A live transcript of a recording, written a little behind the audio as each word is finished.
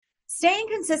Staying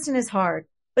consistent is hard,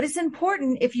 but it's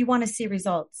important if you want to see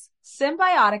results.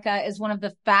 Symbiotica is one of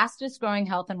the fastest growing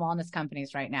health and wellness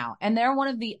companies right now, and they're one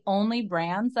of the only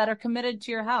brands that are committed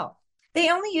to your health. They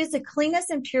only use the cleanest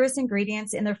and purest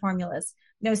ingredients in their formulas.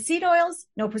 No seed oils,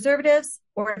 no preservatives,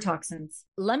 or toxins.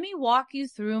 Let me walk you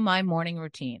through my morning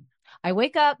routine. I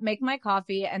wake up, make my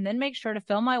coffee, and then make sure to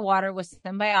fill my water with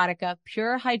Symbiotica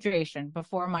Pure Hydration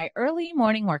before my early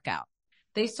morning workout.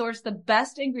 They source the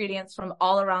best ingredients from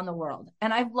all around the world,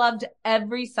 and I've loved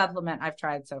every supplement I've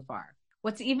tried so far.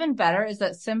 What's even better is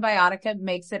that Symbiotica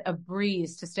makes it a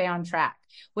breeze to stay on track.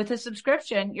 With a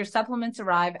subscription, your supplements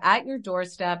arrive at your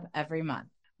doorstep every month.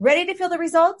 Ready to feel the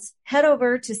results? Head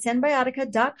over to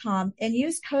Symbiotica.com and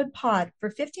use code POD for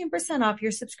 15% off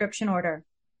your subscription order.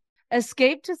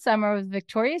 Escape to summer with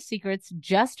Victoria's Secret's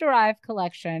just arrived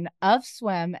collection of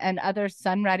swim and other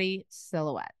sun-ready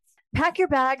silhouettes. Pack your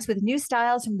bags with new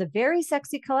styles from the Very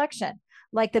Sexy collection,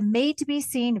 like the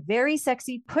made-to-be-seen Very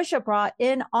Sexy push-up bra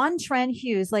in on-trend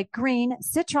hues like green,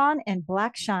 citron, and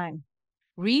black shine.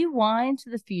 Rewind to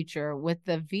the future with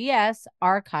the VS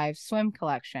Archive swim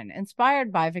collection, inspired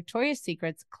by Victoria's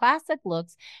Secret's classic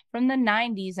looks from the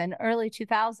 90s and early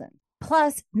 2000s.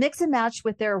 Plus, mix and match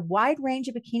with their wide range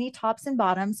of bikini tops and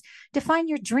bottoms to find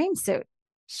your dream suit.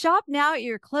 Shop now at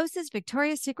your closest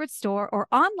Victoria's Secret store or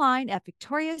online at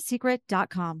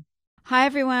victoriassecret.com. Hi,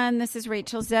 everyone. This is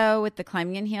Rachel Zoe with the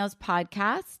Climbing in Heels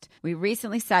podcast. We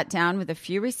recently sat down with a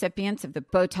few recipients of the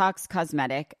Botox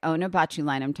Cosmetic,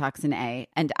 Onabotulinum Toxin A,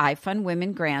 and iFund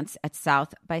Women grants at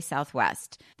South by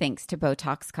Southwest, thanks to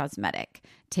Botox Cosmetic.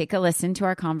 Take a listen to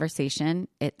our conversation.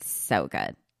 It's so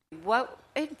good. What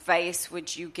advice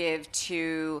would you give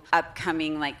to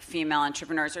upcoming female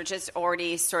entrepreneurs or just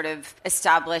already sort of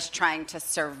established trying to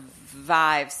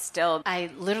survive still? I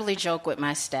literally joke with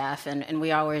my staff and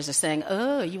we always are saying,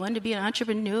 oh, you want to be an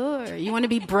entrepreneur? You want to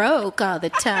be broke all the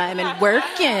time and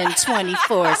working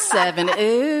 24/7.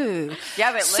 Ooh.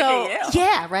 Yeah, but look at you.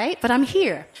 Yeah, right? But I'm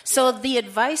here. So the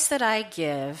advice that I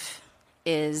give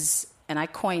is, and I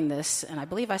coined this, and I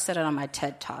believe I said it on my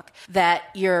TED Talk, that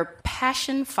your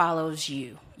passion follows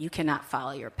you. You cannot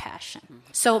follow your passion.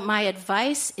 Mm-hmm. So my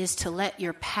advice is to let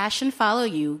your passion follow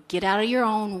you, get out of your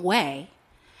own way,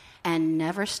 and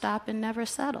never stop and never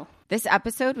settle. This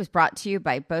episode was brought to you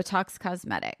by Botox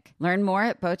Cosmetic. Learn more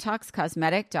at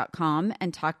BotoxCosmetic.com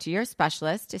and talk to your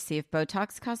specialist to see if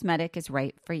Botox Cosmetic is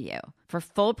right for you. For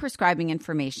full prescribing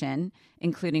information,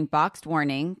 including boxed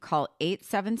warning, call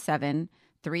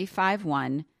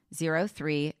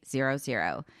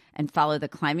 877-351-0300 and follow the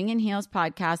Climbing in Heels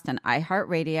podcast on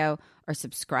iHeartRadio or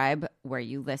subscribe where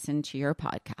you listen to your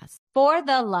podcast. For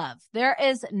the love, there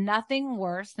is nothing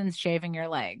worse than shaving your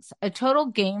legs. A total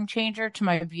game changer to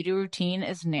my beauty routine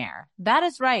is Nair. That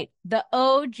is right, the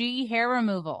OG hair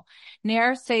removal.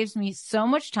 Nair saves me so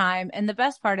much time, and the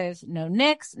best part is no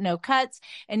nicks, no cuts,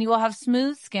 and you will have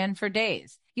smooth skin for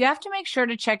days. You have to make sure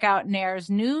to check out Nair's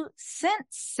new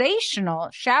sensational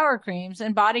shower creams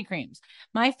and body creams.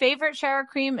 My favorite shower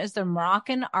cream is the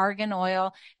Moroccan Argan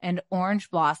Oil and Orange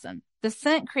Blossom. The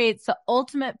scent creates the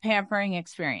ultimate pampering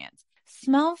experience.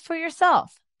 Smell for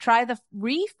yourself. Try the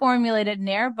reformulated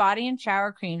Nair body and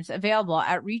shower creams available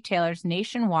at retailers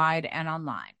nationwide and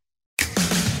online.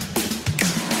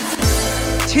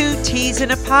 2 Teas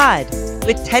in a Pod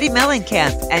with Teddy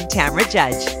Mellencamp and Tamra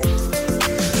Judge.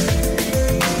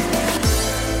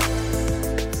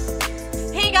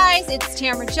 Hey guys, it's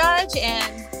Tamra Judge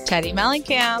and Teddy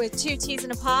Mellencamp with 2 Teas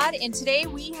in a Pod, and today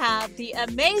we have the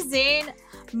amazing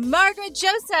Margaret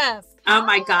Joseph. Oh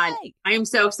my God. I am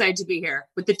so excited to be here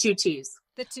with the 2 T's.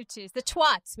 The 2 T's. The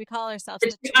twats. We call ourselves the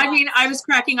twats. I mean, I was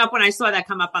cracking up when I saw that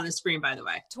come up on the screen, by the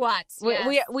way. Twats.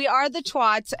 Yes. We are the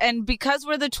twats, and because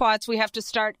we're the twats, we have to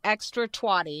start extra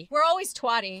twatty. We're always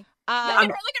twatty. Look at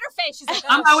her face. She's like,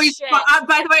 I'm always,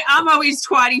 by the way, I'm always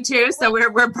twatty too, so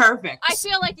we're perfect. I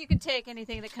feel like you can take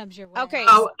anything that comes your way. Okay.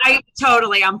 Oh, I'm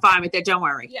fine with it. Don't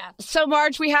worry. Yeah. So,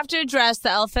 Marge, we have to address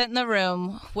the elephant in the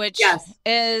room, which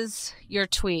is your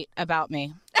tweet about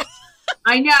me.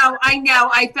 I know.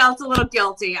 I felt a little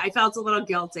guilty. Okay,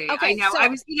 I know. So, I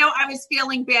was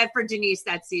feeling bad for Denise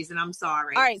that season. I'm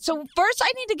sorry. All right. So first,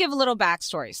 I need to give a little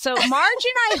backstory. So Marge and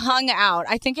I hung out.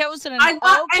 I think I was in an I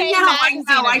know. magazine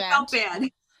I event. felt bad.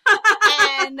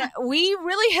 And we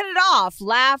really hit it off.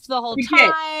 Laughed the whole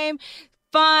time.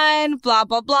 Fun. Blah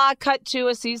blah blah. Cut to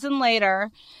a season later,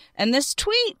 and this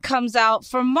tweet comes out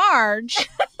from Marge.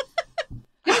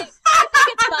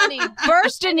 It's funny.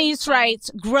 First, Denise writes,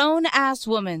 grown-ass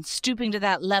woman stooping to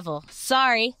that level.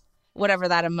 Sorry. whatever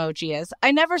that emoji is.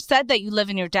 I never said that you live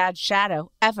in your dad's shadow,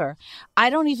 ever. I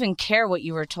don't even care what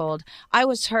you were told. I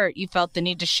was hurt you felt the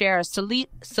need to share a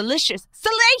salacious,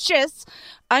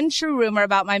 untrue rumor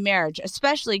about my marriage,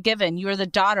 especially given you are the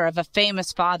daughter of a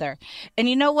famous father. And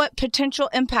you know what potential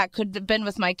impact could have been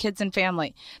with my kids and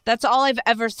family. That's all I've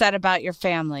ever said about your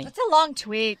family. That's a long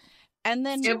tweet. And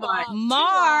then Too long.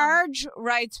 Marge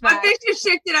writes back, What vicious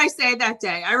shit did I say that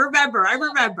day? I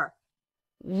remember.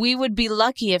 we would be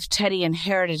lucky if Teddy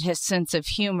inherited his sense of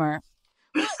humor.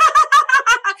 That's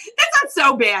not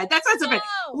so bad. That's not so bad.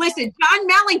 Listen, John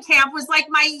Mellencamp was like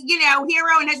my,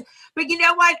 hero, and but you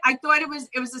know what? I thought it was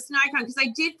a snide comment because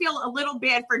I did feel a little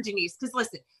bad for Denise. Because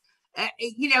listen,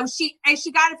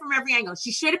 she got it from every angle.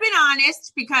 She should have been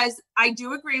honest, because I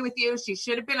do agree with you. She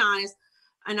should have been honest,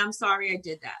 and I'm sorry I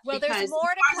did that. Well, there's more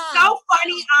to come. come. So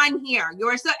funny on here.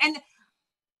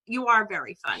 You are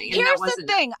very funny. And here's the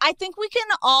thing. I think we can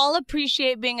all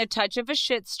appreciate being a touch of a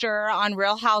shit stirrer on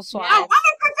Real Housewives. No, I'm a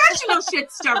professional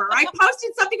shit stirrer. I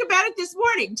posted something about it this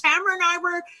morning. Tamara and I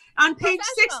were on page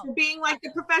 6 for being like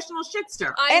the professional shit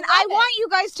stirrer. I want you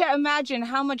guys to imagine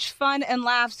how much fun and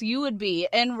laughs you would be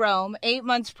in Rome, 8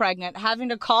 months pregnant, having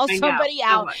to call somebody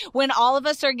out when all of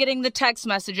us are getting the text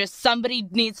messages, somebody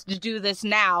needs to do this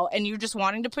now, and you're just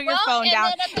wanting to put your phone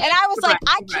down. And I was like,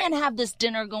 I can't have this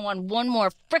dinner go on one more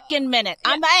freaking minute.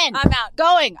 I'm in. I'm out.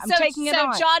 Going. I'm taking it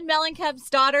on. So John Mellencamp's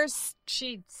daughter,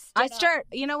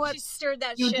 you know what? She stirred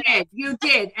that you shit did. up. You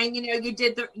did. And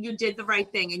you did the right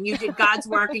thing, and you did God's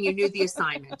work, and you knew the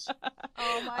assignment.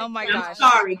 Oh my gosh. I'm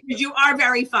sorry, because you are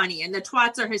very funny, and the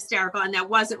twats are hysterical, and that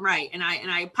wasn't right. And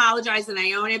I apologize, and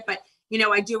I own it, but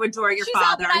I do adore your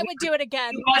father. I would do it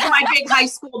again. He was my big high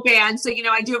school band, so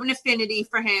I do have an affinity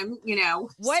for him.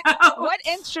 What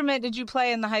instrument did you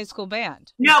play in the high school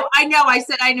band? No, I know. I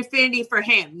said I had an affinity for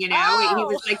him. He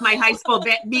was like my high school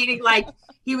band, meaning like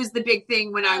he was the big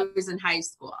thing when I was in high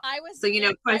school. I was. So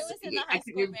I was in the high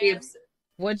school band.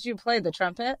 What did you play? The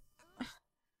trumpet?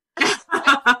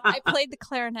 I played the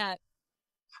clarinet.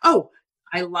 Oh,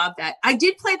 I love that. I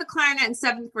did play the clarinet in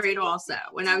 7th grade also.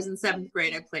 When I was in 7th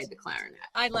grade, I played the clarinet.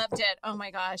 I loved it. Oh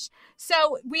my gosh.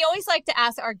 So we always like to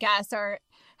ask our guests, our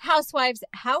housewives,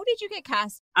 how did you get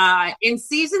cast? In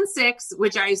season 6,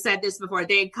 which I said this before,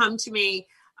 they had come to me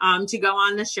to go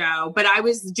on the show, but I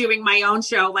was doing my own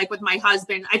show, like with my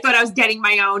husband. I thought I was getting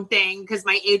my own thing because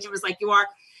my agent was like, you are.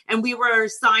 And we were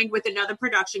signed with another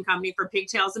production company for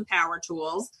Pigtails and Power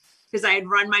Tools, because I had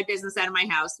run my business out of my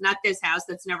house, not this house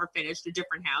that's never finished, a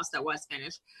different house that was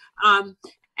finished.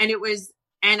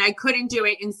 And I couldn't do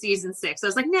it in season 6. I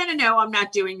was like, no, I'm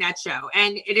not doing that show.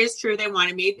 And it is true. They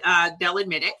wanted me, they'll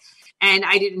admit it. And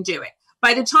I didn't do it.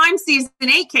 By the time season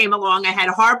 8 came along, I had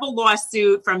a horrible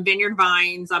lawsuit from Vineyard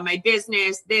Vines on my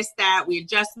business, this, that. We had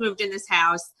just moved in this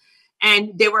house.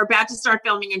 And they were about to start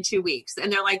filming in 2 weeks.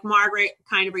 And they're like, Margaret,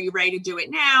 kind of, are you ready to do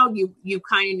it now? You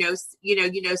kind of know,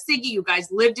 Siggy, you guys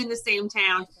lived in the same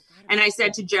town. And I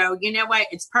said to Joe, you know what?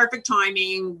 It's perfect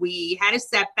timing. We had a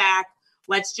setback.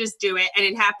 Let's just do it. And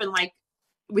it happened like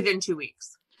within 2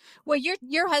 weeks. Well,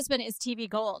 your husband is TV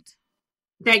gold.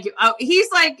 Thank you. Oh, he's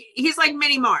like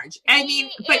mini Marge. I mean,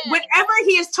 but whatever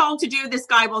he is told to do, this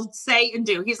guy will say and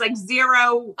do. He's like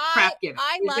zero crap giving.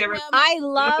 I love him. I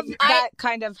love that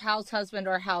kind of house husband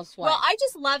or housewife. Well, I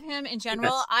just love him in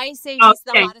general. Yes. I say he's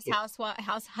the hottest you.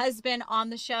 house husband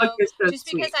on the show, so just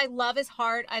sweet. because I love his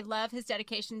heart. I love his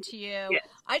dedication to you. Yes.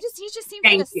 He just seems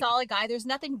Thank like a you. solid guy. There's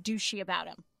nothing douchey about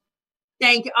him.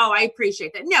 Thank you. Oh, I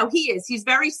appreciate that. No, he is. He's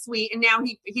very sweet. And now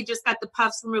he just got the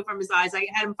puffs removed from his eyes. I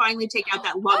had him finally take out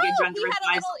that luggage under his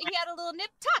eyes. He had a little nip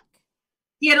tuck.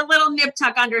 He had a little nip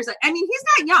tuck under his eye. I mean, he's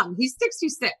not young. He's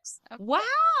 66. Wow.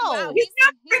 He's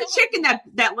not a chicken,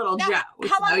 that little Now, Joe.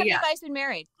 how long So, have yeah. you guys been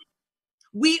married?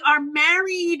 We are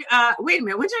married. Wait a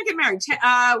minute. When did I get married?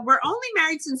 We're only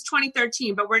married since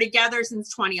 2013, but we're together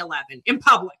since 2011 in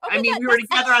public. Okay, I mean, we were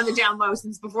together on the down low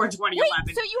since before 2011.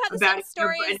 Wait, so you have the same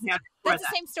story. That's the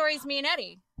that. same story as me and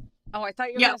Eddie. Oh, I thought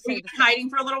you were Yeah, going to say we've been hiding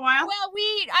for a little while. Well,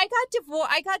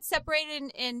 I got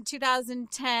separated in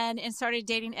 2010 and started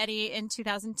dating Eddie in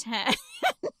 2010.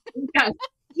 Yes.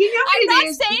 You know I'm what not it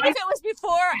is? saying if it was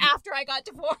before or after I got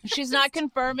divorced. She's not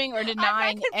confirming or denying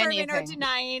I'm not confirming anything. or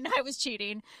denying I was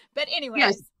cheating. But anyways.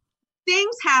 Yes.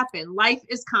 Things happen. Life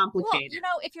is Well, complicated.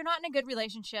 if you're not in a good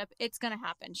relationship, it's going to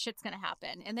happen. Shit's going to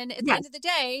happen. And then at the Yes. end of the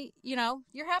day,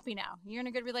 you're happy now. You're in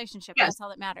a good relationship. Yes. That's all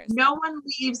that matters. No one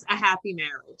leaves a happy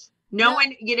marriage. No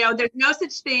one, there's no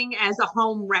such thing as a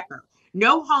home wrecker.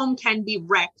 No home can be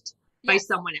wrecked by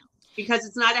someone else because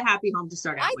it's not a happy home to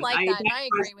start out I with. like that. And I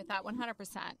agree with that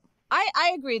 100%.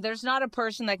 I agree. There's not a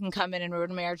person that can come in and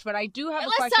ruin a marriage, but I do have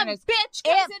Unless a question. some bitch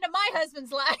comes into my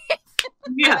husband's life.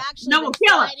 Yeah. I've actually No, been we'll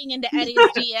kill him. sliding into Eddie's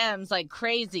DMs like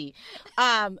crazy.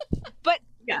 But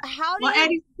Yeah. how do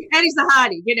Well, you... Eddie's a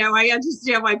hottie. I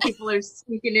understand why people are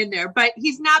sneaking in there, but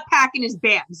he's not packing his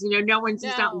bags. He's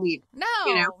not leaving. No,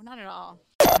 not at all.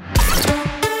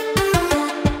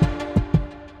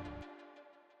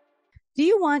 Do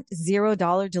you want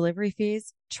 $0 delivery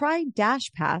fees? Try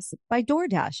Dash Pass by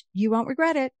DoorDash. You won't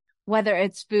regret it. Whether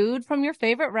it's food from your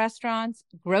favorite restaurants,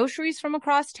 groceries from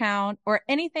across town, or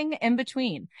anything in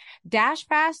between,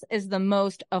 DashPass is the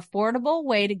most affordable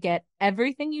way to get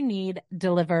everything you need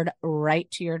delivered right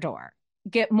to your door.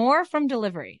 Get more from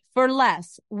delivery for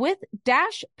less with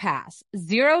DashPass.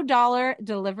 $0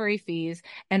 delivery fees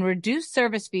and reduced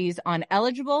service fees on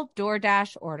eligible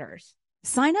DoorDash orders.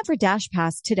 Sign up for Dash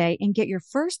Pass today and get your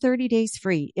first 30 days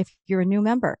free if you're a new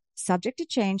member. Subject to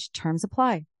change, terms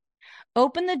apply.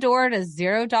 Open the door to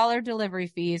 $0 delivery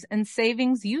fees and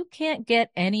savings you can't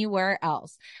get anywhere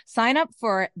else. Sign up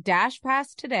for Dash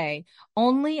Pass today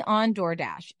only on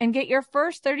DoorDash and get your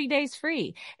first 30 days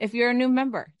free if you're a new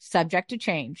member. Subject to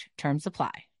change, terms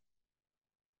apply.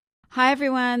 Hi,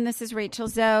 everyone. This is Rachel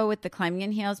Zoe with the Climbing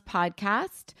in Heels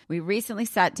podcast. We recently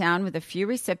sat down with a few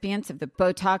recipients of the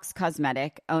Botox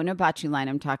Cosmetic,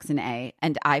 Onabotulinum Toxin A,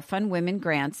 and iFund Women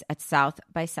grants at South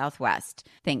by Southwest,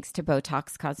 thanks to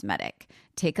Botox Cosmetic.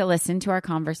 Take a listen to our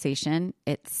conversation.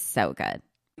 It's so good.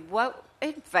 What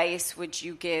advice would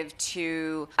you give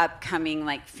to upcoming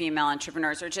female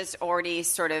entrepreneurs or just already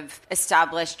sort of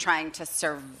established trying to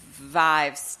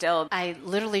survive still? I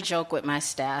literally joke with my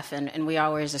staff, and we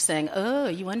always are saying, oh,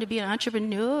 you want to be an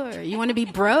entrepreneur? You want to be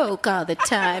broke all the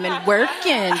time and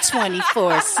working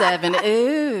 24/7?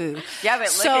 Ooh. Yeah,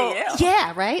 but look at you.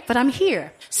 Yeah, right? But I'm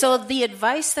here. So the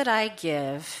advice that I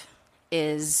give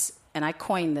is, and I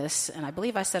coined this, and I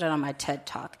believe I said it on my TED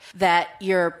Talk, that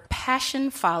your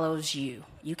passion follows you.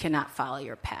 You cannot follow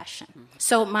your passion.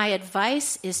 So my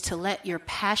advice is to let your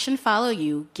passion follow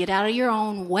you, get out of your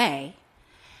own way,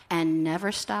 and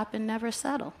never stop and never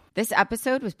settle. This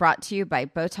episode was brought to you by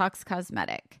Botox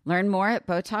Cosmetic. Learn more at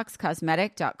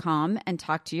BotoxCosmetic.com and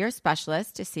talk to your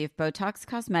specialist to see if Botox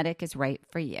Cosmetic is right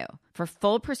for you. For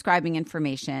full prescribing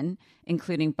information,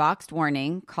 including boxed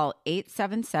warning, call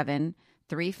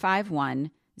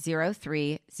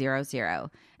 877-351-0300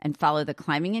 and follow the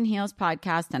Climbing in Heels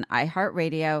podcast on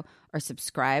iHeartRadio or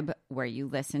subscribe where you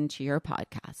listen to your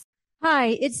podcast. Hi,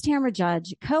 it's Tamara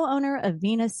Judge, co-owner of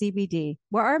Vena CBD,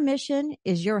 where our mission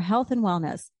is your health and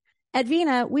wellness. At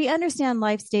Vena, we understand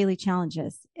life's daily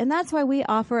challenges, and that's why we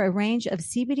offer a range of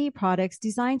CBD products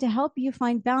designed to help you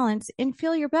find balance and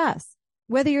feel your best.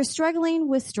 Whether you're struggling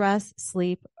with stress,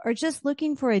 sleep, or just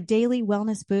looking for a daily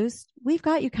wellness boost, we've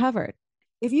got you covered.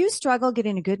 If you struggle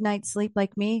getting a good night's sleep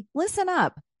like me, listen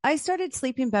up. I started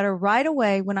sleeping better right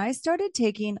away when I started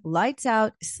taking Lights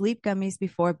Out sleep gummies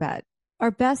before bed. Our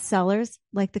best sellers,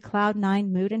 like the Cloud9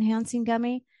 Mood Enhancing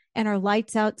Gummy and our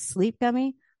Lights Out Sleep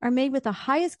Gummy, are made with the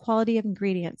highest quality of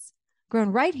ingredients, grown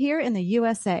right here in the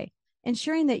USA,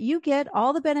 ensuring that you get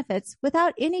all the benefits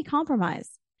without any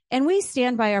compromise. And we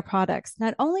stand by our products.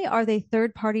 Not only are they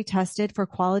third-party tested for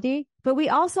quality, but we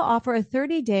also offer a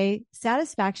 30-day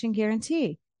satisfaction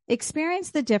guarantee. Experience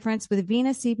the difference with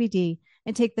Vena CBD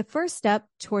and take the first step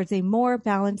towards a more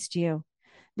balanced you.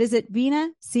 Visit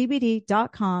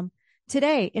VenaCBD.com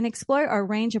today and explore our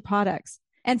range of products.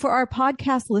 And for our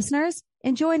podcast listeners,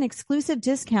 enjoy an exclusive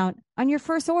discount on your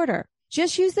first order.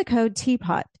 Just use the code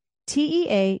TEAPOD,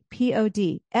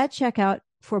 TEAPOD, at checkout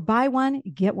for buy one,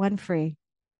 get one free.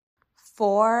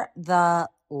 For the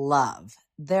love,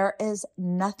 there is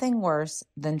nothing worse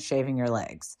than shaving your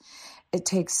legs. It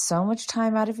takes so much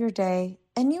time out of your day,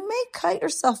 and you may cut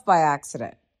yourself by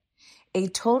accident. A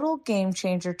total game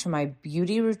changer to my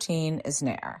beauty routine is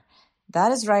Nair.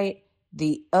 That is right,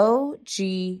 the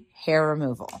OG hair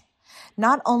removal.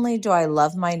 Not only do I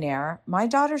love my Nair, my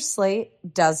daughter Slate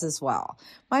does as well.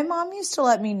 My mom used to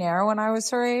let me Nair when I was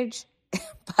her age,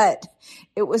 but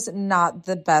it was not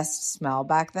the best smell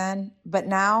back then. But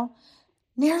now,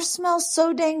 Nair smells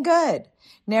so dang good.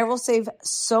 Nair will save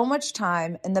so much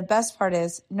time, and the best part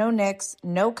is no nicks,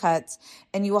 no cuts,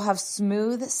 and you will have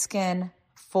smooth skin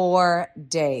for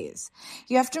days.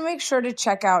 You have to make sure to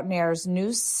check out Nair's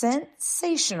new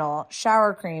sensational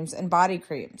shower creams and body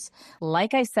creams.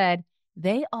 Like I said,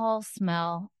 they all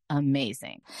smell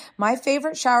amazing. My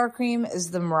favorite shower cream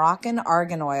is the Moroccan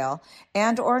Argan Oil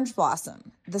and Orange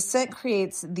Blossom. The scent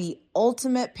creates the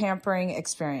ultimate pampering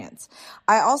experience.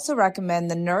 I also recommend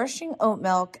the Nourishing Oat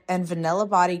Milk and Vanilla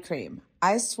Body Cream.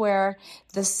 I swear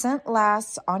the scent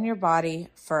lasts on your body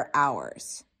for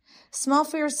hours. Smell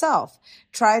for yourself.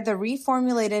 Try the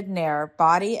reformulated Nair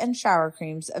body and shower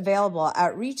creams available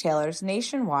at retailers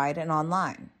nationwide and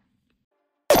online.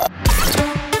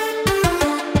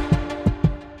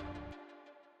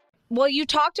 Well, you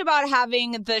talked about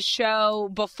having the show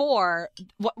before.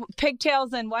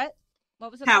 Pigtails and what?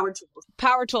 What was it? Power tools.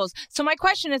 Power tools. So my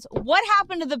question is, what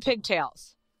happened to the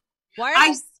pigtails? Why are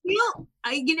I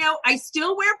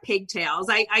still wear pigtails.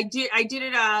 I did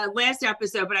it last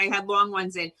episode, but I had long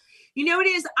ones in. You know what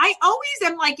it is? I always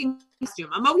am like in costume.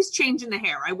 I'm always changing the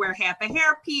hair. I wear half a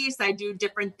hair piece. I do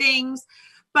different things,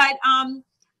 but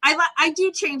I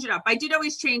do change it up. I did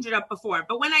always change it up before,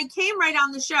 but when I came right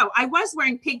on the show, I was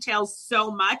wearing pigtails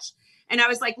so much, and I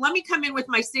was like, let me come in with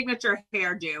my signature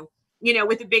hairdo,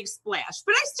 with a big splash.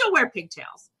 But I still wear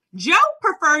pigtails. Joe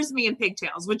prefers me in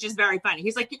pigtails, which is very funny.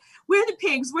 He's like, where are the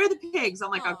pigs? Where are the pigs? I'm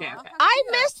like, okay. I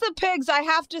miss the pigs, I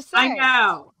have to say. I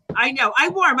know. I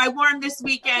wore them this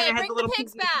weekend. Okay, I had bring the little the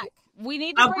pigs back. We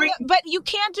need to bring but you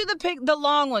can't do the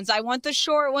long ones. I want the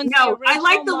short ones. No, I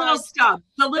like the little stubs.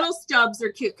 The little stubs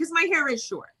are cute because my hair is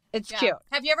short. It's cute.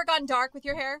 Have you ever gone dark with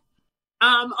your hair?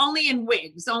 Only in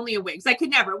wigs. I could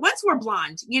never. Once we're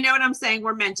blonde, you know what I'm saying?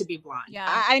 We're meant to be blonde. Yeah,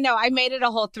 I know. I made it a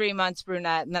whole 3 months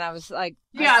brunette, and then I was like,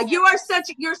 yeah,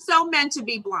 you're so meant to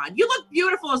be blonde. You look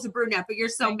beautiful as a brunette, but you're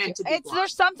so meant to be blonde.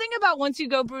 There's something about once you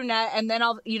go brunette and then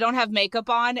you don't have makeup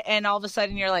on, and all of a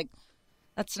sudden you're like,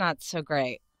 that's not so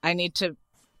great. I need to.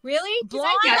 Really?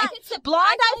 Blonde, I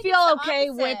feel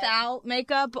okay without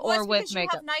makeup or with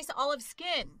makeup. You have nice olive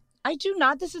skin. I do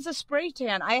not. This is a spray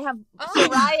tan. I have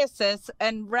psoriasis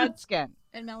and red skin.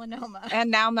 And melanoma.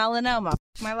 And now melanoma.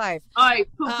 My life. All right,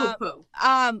 poo.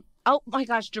 Oh my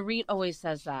gosh, Dorit always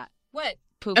says that. What?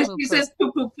 Poo. She says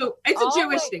poo. It's a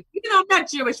Jewish thing. Even though I'm not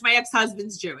Jewish, my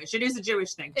ex-husband's Jewish. It is a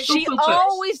Jewish thing. She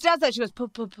always does that. She goes poo.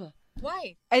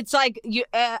 Why? It's like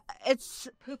it's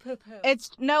poo. It's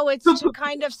to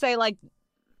kind of say like,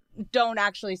 don't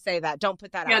actually say that. Don't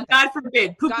put that out there. Yeah, God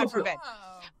forbid. God forbid.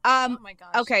 Oh my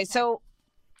gosh. Okay, so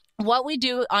what we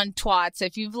do on Twats,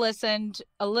 if you've listened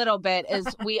a little bit, is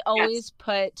we always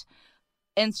put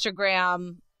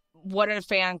Instagram, what are the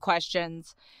fan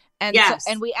questions? And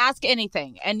and we ask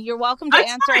anything. And you're welcome to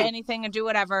answer anything and do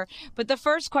whatever. But the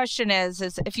first question is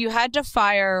if you had to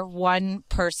fire one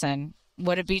person,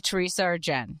 would it be Teresa or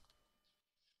Jen?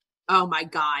 Oh my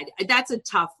God. That's a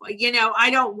tough one.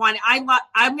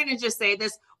 I'm going to just say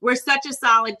this. We're such a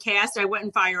solid cast. I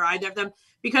wouldn't fire either of them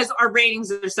because our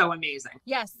ratings are so amazing.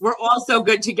 Yes. We're all so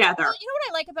good together. Well, you know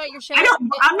what I like about your show?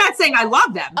 I'm not saying I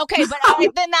love them. Okay, but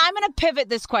then I'm going to pivot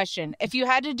this question. If you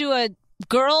had to do a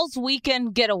girls'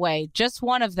 weekend getaway, just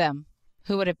one of them,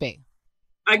 who would it be?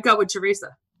 I'd go with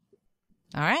Teresa.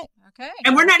 All right. Okay.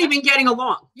 And we're not even getting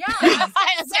along. Yeah. I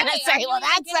was going to say, well,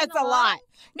 that says a lot.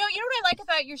 No, you know what I like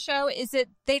about your show is that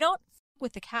they don't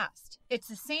with the cast. It's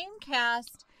the same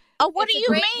cast. Oh, what do you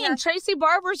mean? Tracy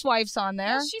Barber's wife's on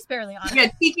there. Well, she's barely on.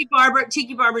 Yeah, Tiki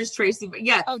Barber's Tracy.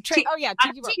 Yeah. Tiki Barber.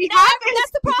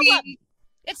 That's the problem.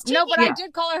 It's Tiki. No, but I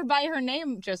did call her by her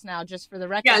name just now, just for the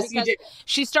record. Yes, you did.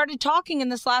 She started talking in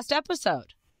this last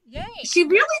episode. Yay. She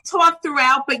really talked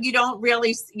throughout, but you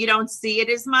don't see it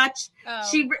as much. Oh.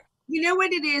 You know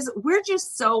what it is? We're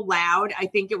just so loud. I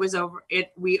think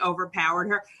we overpowered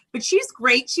her, but she's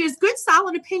great. She has good,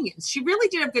 solid opinions. She really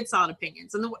did have good, solid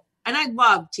opinions. And I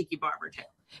love Tiki Barber too.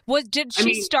 Did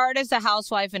she start as a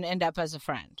housewife and end up as a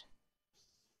friend?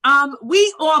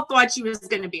 We all thought she was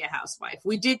going to be a housewife.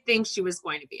 We did think she was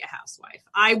going to be a housewife.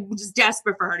 I was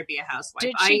desperate for her to be a housewife.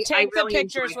 Did she take really the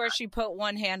pictures where she put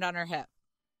one hand on her hip?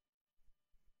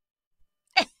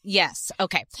 Yes.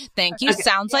 Okay. Thank you. Okay.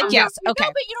 Sounds like yes. Okay.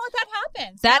 No, but you know what? That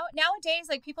happens. Nowadays,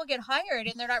 like people get hired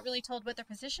and they're not really told what their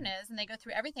position is, and they go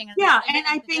through everything. And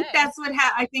I think that's what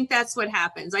happens. I think that's okay.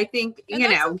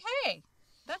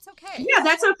 That's okay. Yeah,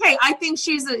 that's okay. I think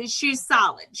she's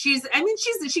solid. She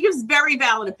gives very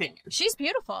valid opinions. She's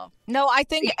beautiful. No, I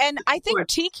think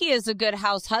Tiki is a good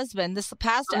house husband. This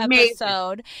past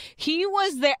episode, he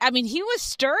was there. I mean, he was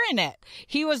stirring it.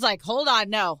 He was like, "Hold on,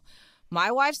 no,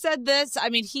 my wife said this." I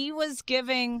mean, he was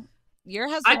giving your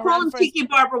husband. I call him Tiki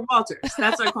Barber Walters.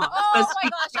 That's what I call him. Oh my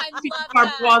gosh, I love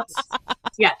that. Walters.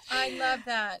 Yeah, I love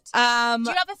that. Do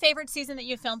you have a favorite season that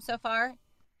you filmed so far?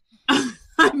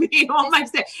 I mean, every time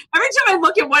I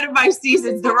look at one of my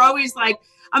seasons, they're always like,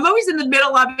 I'm always in the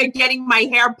middle of it, getting my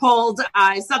hair pulled,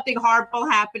 something horrible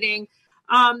happening.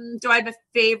 Do I have a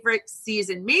favorite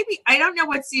season? Maybe, I don't know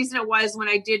what season it was when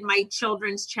I did my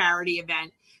children's charity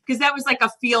event, because that was like a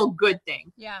feel-good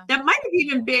thing. Yeah. That might have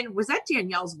even been, was that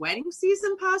Danielle's wedding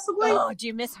season possibly? Oh, do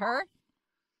you miss her?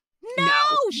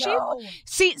 No.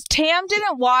 See, Tam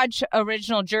didn't watch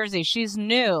Original Jersey. She's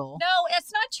new. No,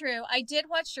 it's not true. I did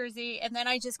watch Jersey, and then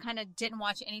I just kind of didn't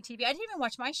watch any TV. I didn't even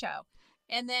watch my show.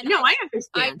 And then I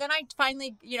understand. Then I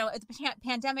finally, the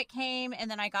pandemic came,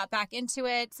 and then I got back into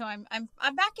it. So I'm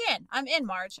back in. I'm in,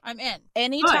 Marge. I'm in.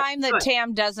 Anytime that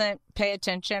Tam doesn't pay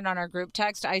attention on our group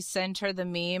text, I send her the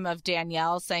meme of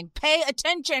Danielle saying, "Pay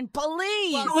attention,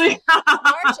 please." Well, Marge,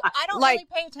 I don't really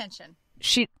pay attention.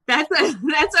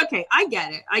 That's okay. I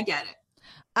get it.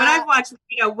 But I've watched,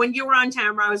 when you were on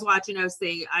Tamara, I was watching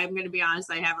OC. I'm going to be honest,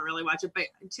 I haven't really watched it, but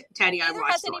Teddy, I watched it.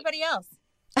 Neither has anybody else.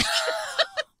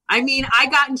 I mean, I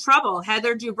got in trouble.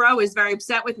 Heather Dubrow is very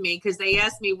upset with me because they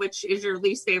asked me which is your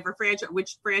least favorite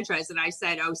franchise, and I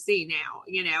said OC now.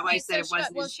 I said it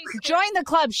wasn't. Well, join the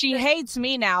club. She hates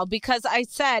me now because I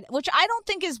said, which I don't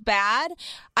think is bad.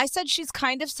 I said she's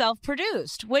kind of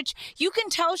self-produced, which you can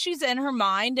tell she's in her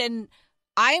mind, and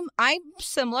I'm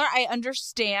similar. I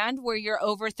understand where you're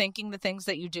overthinking the things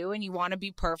that you do and you want to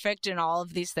be perfect in all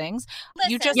of these things.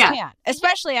 You just can't,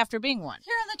 especially after being one.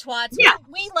 Here on the Twats,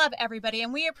 we love everybody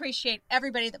and we appreciate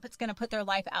everybody that's going to put their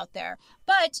life out there.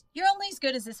 But you're only as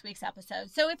good as this week's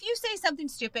episode. So if you say something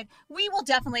stupid, we will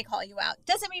definitely call you out.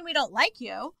 Doesn't mean we don't like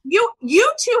you.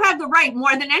 You two have the right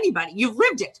more than anybody. You've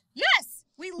lived it. Yes.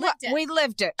 We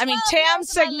lived it. I mean,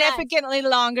 Tam's significantly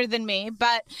longer than me,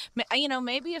 but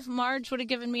maybe if Marge would have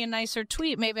given me a nicer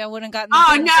tweet, maybe I wouldn't gotten.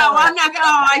 Oh no, I'm not.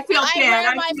 Oh, I feel bad.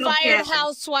 I wear my fired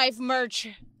housewife merch.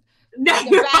 The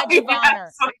badge of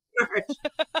honor.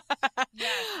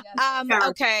 Yes.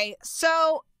 Okay,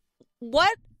 so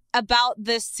what about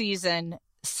this season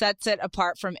sets it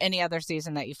apart from any other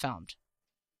season that you filmed?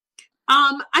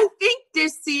 I think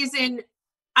this season,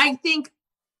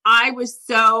 I was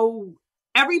so.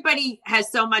 Everybody has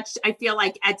so much, I feel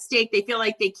like, at stake. They feel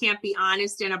like they can't be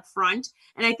honest and upfront.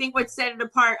 And I think what set it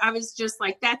apart, I was just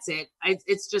like, that's it.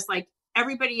 It's just like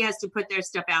everybody has to put their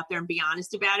stuff out there and be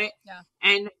honest about it. Yeah.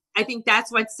 And I think that's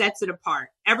what sets it apart.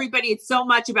 Everybody, it's so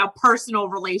much about personal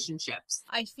relationships.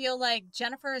 I feel like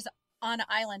Jennifer is on an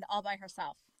island all by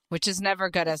herself. Which is never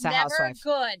good as a housewife.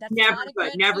 Never good. That's never not a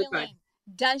good. good Never feeling. good.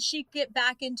 Does she get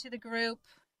back into the group?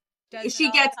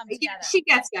 She gets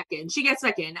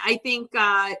back in. I think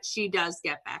she does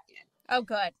get back in. Oh,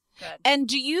 good. And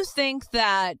do you think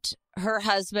that her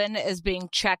husband is being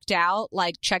checked out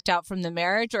from the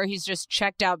marriage, or he's just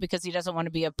checked out because he doesn't want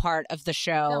to be a part of the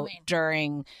show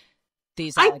during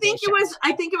these allegations?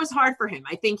 I think it was hard for him.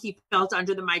 I think he felt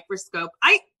under the microscope.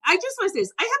 I just want to say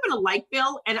this. I happen to like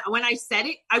Bill, and when I said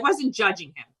it, I wasn't judging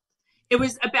him. It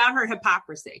was about her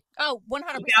hypocrisy. Oh,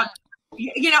 100%.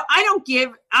 I don't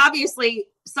give, obviously,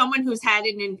 someone who's had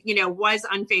was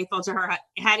unfaithful to her,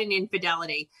 had an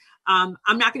infidelity. I'm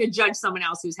not going to judge someone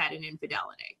else who's had an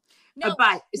infidelity. No.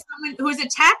 But someone who's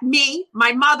attacked me,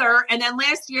 my mother, and then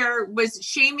last year was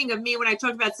shaming of me when I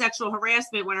talked about sexual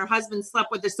harassment when her husband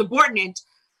slept with a subordinate.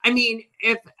 I mean,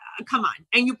 come on.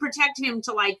 And you protect him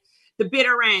to the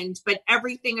bitter end, but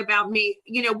everything about me,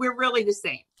 we're really the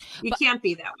same. You can't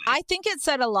be that way. I think it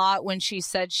said a lot when she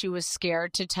said she was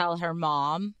scared to tell her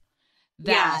mom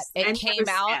that it came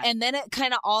out, and then it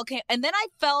kind of all came, and then I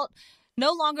felt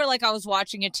no longer like I was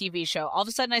watching a TV show. All of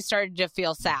a sudden I started to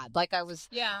feel sad. Like I was,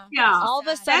 all of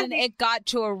a sudden it got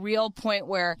to a real point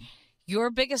where your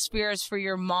biggest fear is for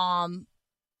your mom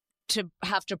to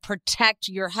have to protect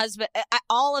your husband,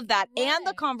 all of that, and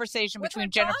the conversation between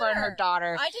Jennifer and her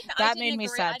daughter. That made me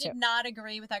sad too. I did not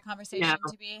agree with that conversation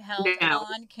to be held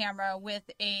on camera with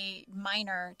a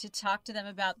minor to talk to them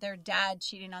about their dad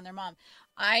cheating on their mom.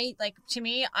 I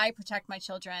protect my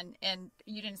children, and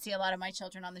you didn't see a lot of my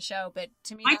children on the show, but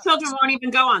to me, my children won't even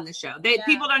go on the show.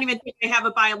 People don't even think they have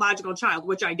a biological child,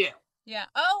 which I do. Yeah.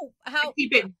 Oh, how I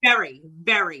keep it very,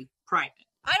 very private.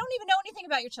 I don't even know anything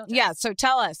about your children. Yeah, so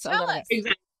tell us.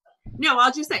 Exactly. No,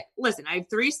 I'll just say, listen, I have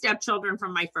 3 stepchildren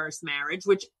from my first marriage,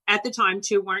 which at the time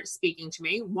 2 weren't speaking to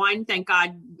me. 1, thank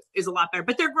God, is a lot better,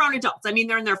 but they're grown adults. I mean,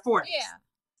 they're in their 40s. Yeah.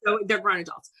 So they're grown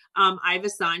adults. I have a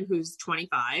son who's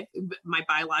 25, my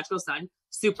biological son,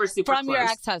 super from close. Your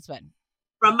ex-husband.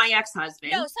 From my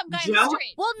ex-husband. No, some guy in the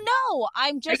street. Well, no,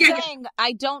 I'm just saying,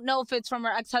 I don't know if it's from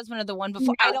her ex-husband or the one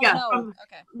before. I don't know.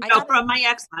 From my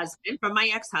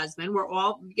ex-husband. We're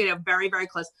all, very, very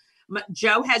close.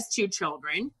 Joe has 2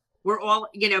 children. We're all,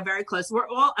 very close. We're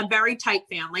all a very tight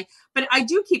family, but I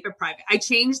do keep it private. I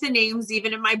change the names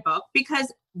even in my book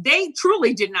because they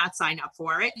truly did not sign up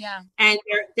for it. Yeah. And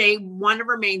they want to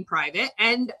remain private.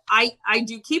 And I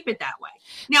do keep it that way.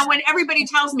 Now, when everybody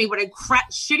tells me what a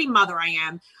shitty mother I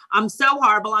am, I'm so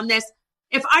horrible on this.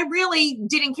 If I really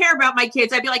didn't care about my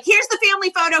kids, I'd be like, here's the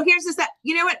family photo. Here's this, that.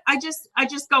 You know what? I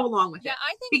just go along with it. Yeah,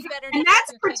 I think it's better. And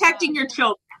that's protecting your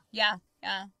children. Yeah.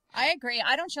 Yeah. I agree.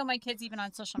 I don't show my kids even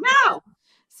on social media. No.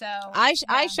 So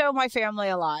I show my family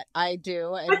a lot. I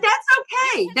do. But that's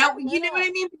okay. That, you know what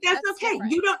I mean? But that's okay.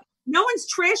 Different. No one's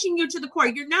trashing you to the core.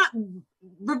 You're not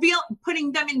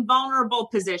putting them in vulnerable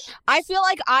positions. I feel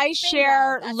like I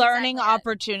share learning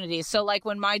opportunities. So like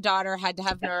when my daughter had to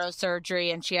have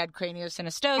neurosurgery and she had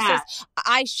craniosynostosis,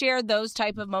 I share those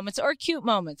type of moments or cute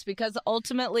moments because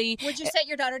ultimately. Would you set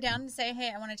your daughter down and say,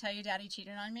 hey, I want to tell you daddy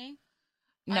cheated on me?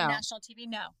 No. On national TV?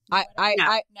 No.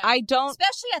 I don't.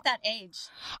 Especially at that age.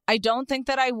 I don't think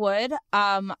that I would.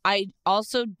 I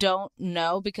also don't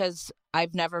know because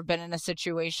I've never been in a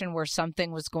situation where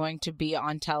something was going to be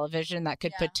on television that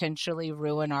could potentially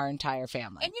ruin our entire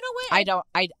family. And you know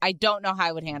what? I don't know how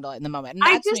I would handle it in the moment. And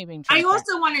that's me being I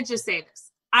also want to just say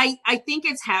this. I think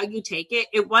it's how you take it.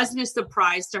 It wasn't a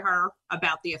surprise to her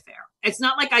about the affair. It's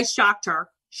not like I shocked her.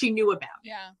 She knew about it.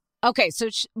 Yeah. Okay. So,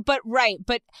 but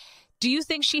do you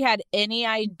think she had any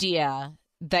idea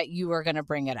that you were going to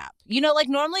bring it up? You know, like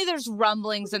normally there's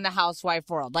rumblings in the housewife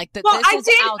world. Like this is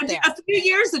out there. A few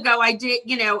years ago, and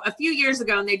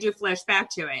they do flashback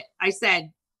to it. I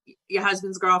said, your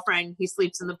husband's girlfriend, he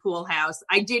sleeps in the pool house.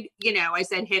 I did, I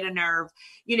said, hit a nerve.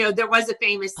 There was a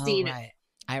famous scene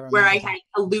where I had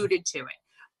alluded to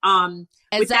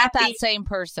it. Is that same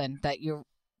person that you're?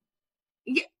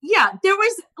 Yeah, there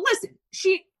was, listen,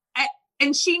 she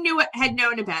had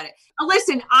known about it.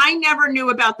 Listen, I never knew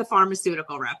about the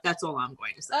pharmaceutical rep. That's all I'm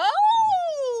going to say.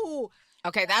 Oh,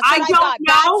 okay. That's what I got.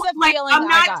 That's the feeling I'm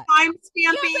not time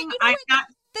Yeah, stamping. I'm not.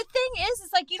 The thing is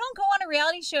like you don't go on a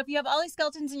reality show if you have all these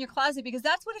skeletons in your closet because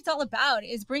that's what it's all about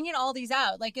is bringing all these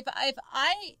out. Like if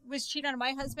I was cheating on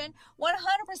my husband, 100%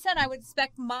 I would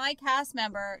expect my cast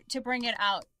member to bring it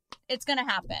out. It's going to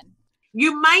happen.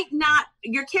 You might not,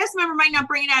 your cast member might not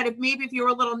bring it out if you were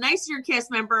a little nicer to your cast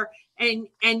member and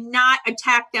not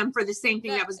attack them for the same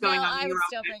thing that was going on in your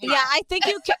own. Yeah, I think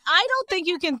you can. I don't think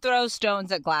you can throw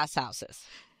stones at glass houses.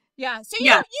 Yeah, so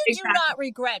you do not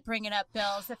regret bringing up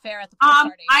Bill's affair at the pool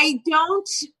party. I don't.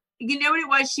 You know what it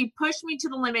was? She pushed me to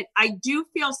the limit. I do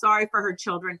feel sorry for her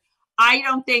children. I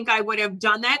don't think I would have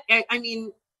done that. I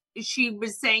mean, she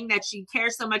was saying that she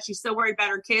cares so much. She's so worried about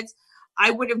her kids. I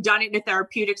would have done it in a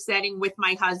therapeutic setting with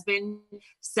my husband,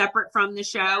 separate from the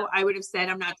show. I would have said,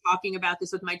 I'm not talking about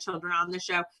this with my children on the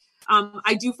show.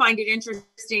 I do find it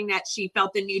interesting that she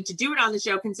felt the need to do it on the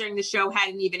show, considering the show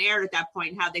hadn't even aired at that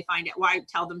point. How'd they find it? Why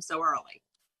tell them so early?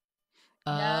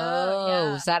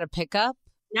 Oh, is that a pickup?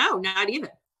 No, not even.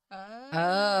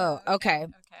 Oh, okay.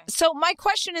 So my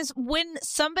question is, when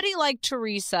somebody like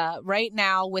Teresa right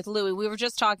now with Louis, we were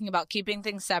just talking about keeping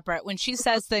things separate. When she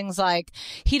says things like,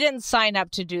 he didn't sign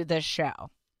up to do this show.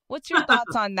 What's your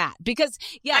thoughts on that? Because,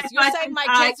 yes, you're saying my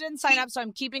kids didn't sign up, so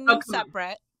I'm keeping them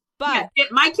separate. But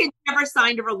my kids never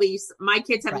signed a release. My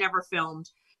kids have never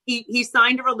filmed. He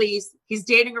signed a release. He's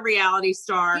dating a reality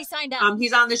star. He signed up.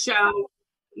 He's on the show.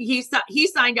 He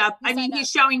signed up. He's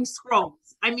showing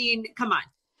scrolls. I mean, come on.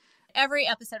 Every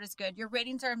episode is good. Your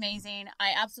ratings are amazing.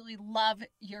 I absolutely love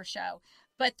your show.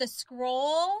 But the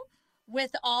scroll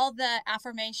with all the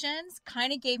affirmations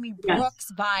kind of gave me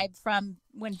Brooke's vibe from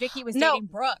when Vicky was dating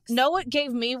Brooks. No, what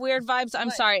gave me weird vibes?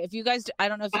 I'm sorry. If you guys, I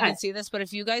don't know if you can see this, but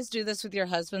if you guys do this with your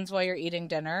husbands while you're eating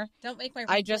dinner, don't make my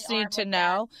I just need to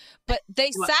know. But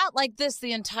they sat like this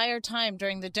the entire time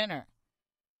during the dinner.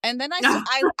 And then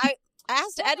I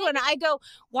asked Edwin, I go,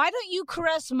 why don't you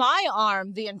caress my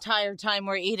arm the entire time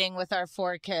we're eating with our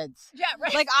 4 kids? Yeah,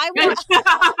 right. Like, I want,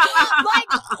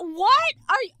 like, what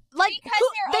are you, like,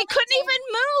 they couldn't even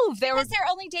move. They're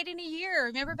only dating a year.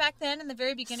 Remember back then in the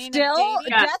very beginning Still, of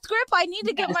dating? Death Grip, I need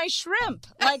to get my shrimp.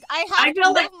 Like, I have to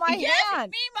move my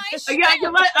hand. Me, my shrimp. Yeah,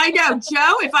 I know.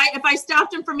 Joe, if I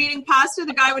stopped him from eating pasta,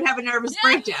 the guy would have a nervous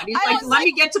breakdown. He's like, let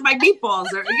me get to my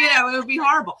meatballs. Or, it would be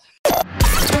horrible.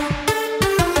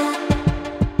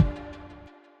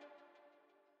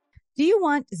 Do you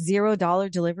want $0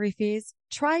 delivery fees?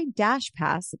 Try Dash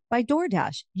Pass by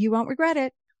DoorDash. You won't regret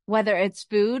it. Whether it's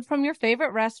food from your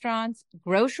favorite restaurants,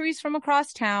 groceries from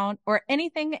across town, or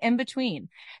anything in between,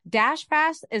 Dash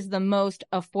Pass is the most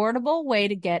affordable way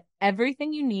to get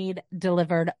everything you need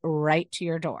delivered right to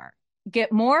your door.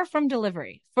 Get more from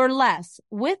delivery for less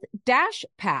with Dash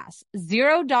Pass,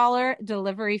 $0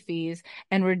 delivery fees,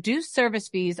 and reduced service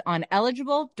fees on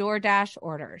eligible DoorDash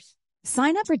orders.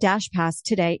 Sign up for Dash Pass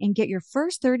today and get your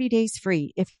first 30 days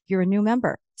free if you're a new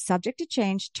member. Subject to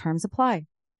change, terms apply.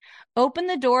 Open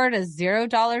the door to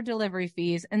 $0 delivery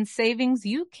fees and savings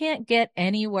you can't get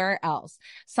anywhere else.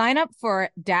 Sign up for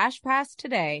Dash Pass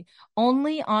today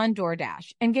only on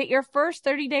DoorDash and get your first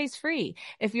 30 days free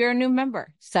if you're a new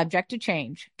member. Subject to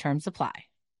change, terms apply.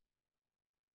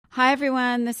 Hi,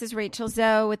 everyone. This is Rachel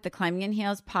Zoe with the Climbing in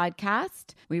Heels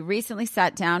podcast. We recently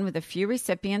sat down with a few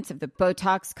recipients of the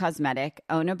Botox Cosmetic,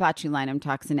 Onabotulinum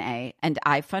Toxin A, and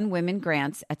iFund Women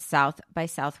grants at South by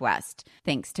Southwest,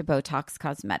 thanks to Botox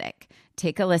Cosmetic.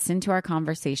 Take a listen to our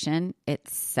conversation.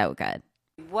 It's so good.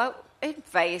 What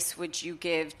advice would you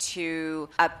give to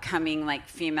upcoming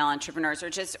female entrepreneurs or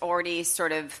just already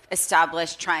sort of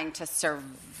established trying to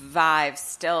survive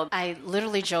still? I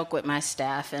literally joke with my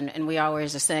staff and we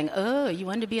always are saying, oh, you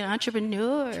want to be an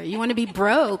entrepreneur? You want to be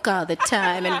broke all the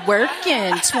time and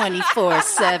working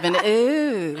 24/7.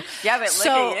 Ooh. Yeah, but look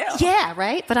at you. Yeah,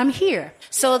 right? But I'm here.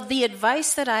 So the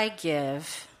advice that I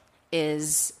give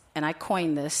is, and I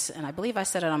coined this, and I believe I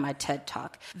said it on my TED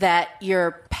Talk, that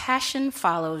your passion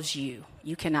follows you.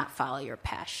 You cannot follow your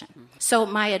passion. So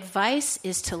my advice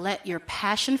is to let your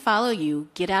passion follow you,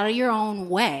 get out of your own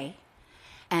way,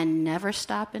 and never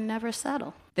stop and never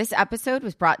settle. This episode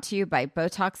was brought to you by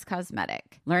Botox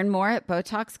Cosmetic. Learn more at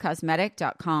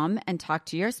BotoxCosmetic.com and talk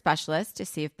to your specialist to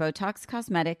see if Botox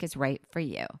Cosmetic is right for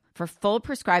you. For full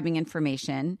prescribing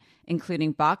information,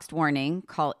 including boxed warning,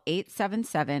 call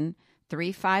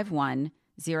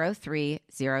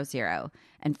 877-351-0300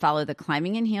 and follow the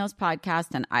Climbing in Heels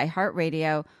podcast on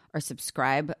iHeartRadio or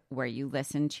subscribe where you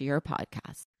listen to your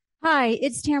podcast. Hi,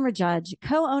 it's Tamara Judge,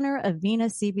 co-owner of Vena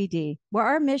CBD, where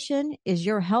our mission is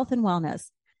your health and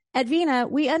wellness. At Vena,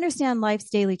 we understand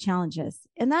life's daily challenges,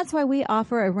 and that's why we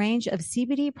offer a range of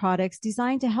CBD products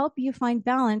designed to help you find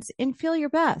balance and feel your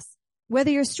best. Whether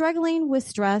you're struggling with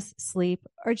stress, sleep,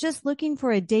 or just looking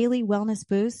for a daily wellness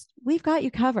boost, we've got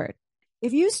you covered.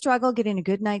 If you struggle getting a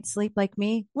good night's sleep like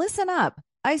me, listen up.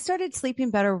 I started sleeping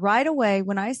better right away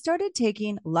when I started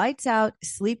taking Lights Out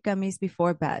sleep gummies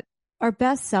before bed. Our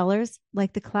best sellers,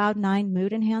 like the Cloud9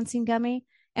 Mood Enhancing Gummy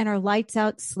and our Lights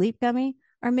Out Sleep Gummy,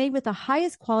 are made with the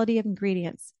highest quality of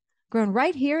ingredients, grown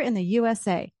right here in the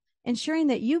USA, ensuring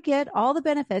that you get all the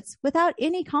benefits without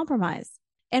any compromise.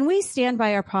 And we stand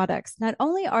by our products. Not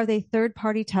only are they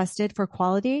third-party tested for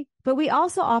quality, but we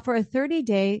also offer a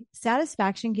 30-day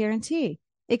satisfaction guarantee.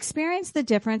 Experience the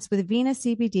difference with Vena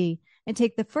CBD and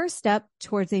take the first step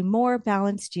towards a more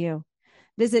balanced you.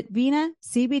 Visit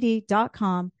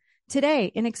VenaCBD.com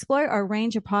today and explore our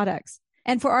range of products.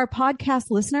 And for our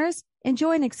podcast listeners,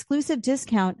 enjoy an exclusive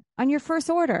discount on your first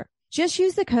order. Just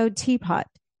use the code TEAPOD,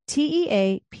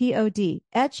 TEAPOD,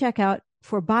 at checkout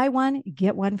for buy one,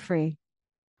 get one free.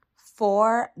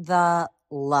 For the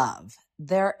love,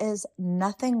 there is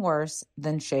nothing worse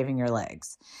than shaving your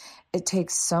legs. It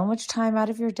takes so much time out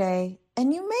of your day,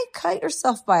 and you may cut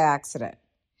yourself by accident.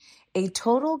 A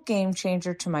total game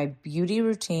changer to my beauty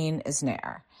routine is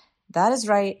Nair. That is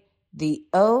right, the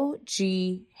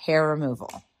OG hair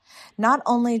removal. Not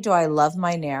only do I love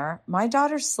my Nair, my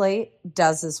daughter Slate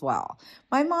does as well.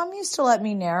 My mom used to let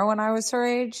me Nair when I was her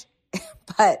age,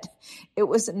 but it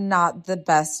was not the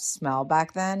best smell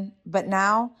back then. But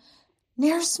now,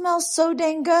 Nair smells so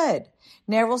dang good.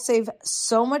 Nair will save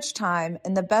so much time,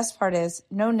 and the best part is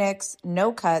no nicks,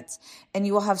 no cuts, and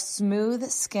you will have smooth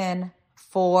skin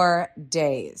for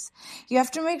days. You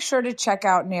have to make sure to check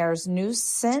out Nair's new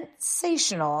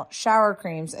sensational shower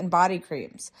creams and body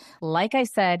creams. Like I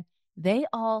said, they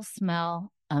all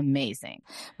smell amazing.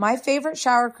 My favorite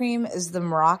shower cream is the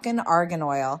Moroccan Argan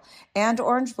Oil and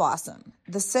Orange Blossom.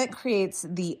 The scent creates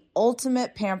the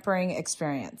ultimate pampering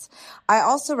experience. I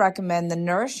also recommend the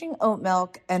Nourishing Oat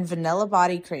Milk and Vanilla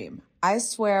Body Cream. I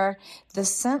swear the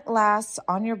scent lasts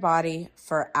on your body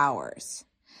for hours.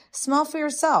 Smell for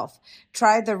yourself.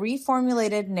 Try the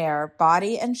reformulated Nair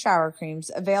body and shower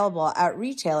creams available at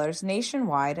retailers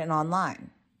nationwide and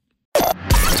online.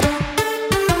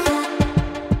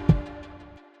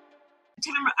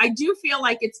 Tamara, I do feel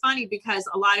like it's funny because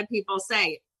a lot of people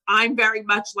say, I'm very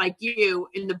much like you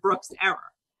in the Brooks era.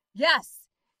 Yes.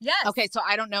 Yes. Okay, so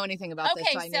I don't know anything about this,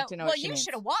 so I need to know what she means. Well, you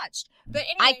should have watched. But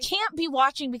anyway, I can't be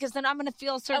watching because then I'm going to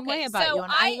feel a certain way about you,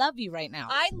 and I love you right now.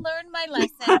 I learned my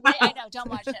lesson. I know, don't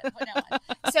watch it. No.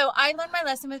 So I learned my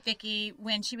lesson with Vicky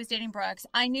when she was dating Brooks.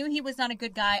 I knew he was not a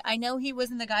good guy. I know he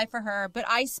wasn't the guy for her, but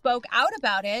I spoke out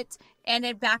about it, and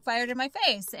it backfired in my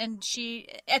face. And she,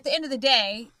 at the end of the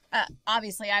day,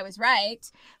 obviously I was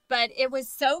right, but it was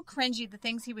so cringy, the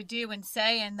things he would do and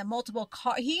say, and the multiple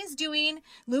Louis doing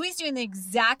the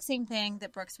exact same thing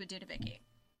that Brooks would do to Vicky.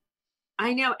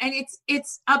 I know. And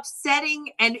it's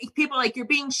upsetting. And people are like, you're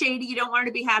being shady. You don't want her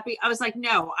to be happy. I was like,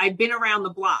 no, I've been around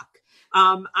the block.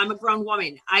 I'm a grown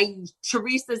woman.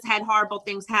 Teresa's had horrible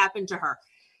things happen to her.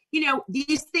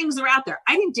 These things are out there.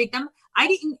 I didn't dig them. I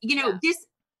didn't,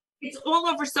 it's all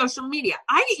over social media.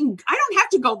 I don't have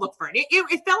to go look for it.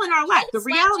 It fell in our lap. The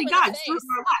reality gods threw it in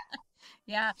our lap.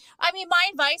 Yeah. I mean, my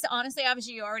advice, honestly,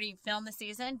 obviously you already filmed the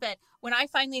season, but when I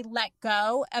finally let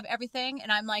go of everything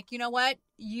and I'm like, you know what,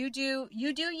 you do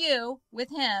you with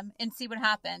him and see what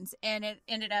happens. And it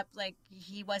ended up like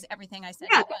he was everything I said.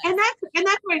 Yeah. And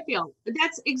that's what I feel.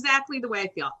 That's exactly the way I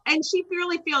feel. And she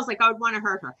really feels like I would want to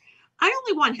hurt her. I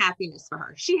only want happiness for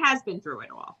her. She has been through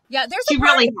it all. Yeah, there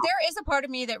is a part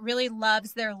of me that really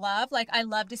loves their love. Like I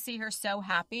love to see her so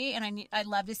happy, and I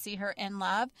love to see her in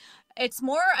love. It's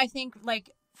more, I think, like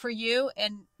for you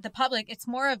and the public, it's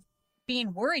more of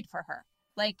being worried for her.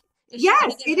 Like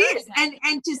yes, it is,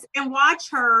 and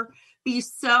watch her be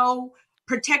so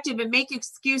protective and make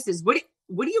excuses. What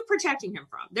are you protecting him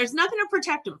from? There's nothing to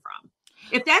protect him from.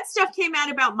 If that stuff came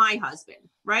out about my husband,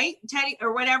 right, Teddy,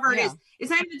 or whatever it is, it's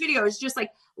not even the video. It's just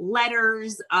like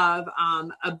letters of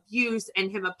abuse and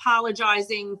him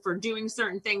apologizing for doing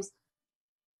certain things.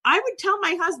 I would tell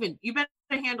my husband, you better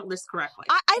handle this correctly.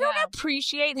 I don't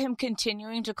appreciate him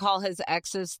continuing to call his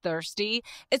exes thirsty.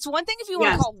 It's one thing if you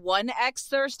want to call one ex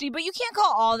thirsty, but you can't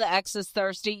call all the exes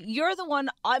thirsty. You're the one.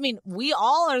 I mean, we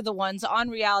all are the ones on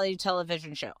reality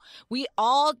television show. We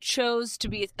all chose to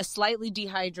be slightly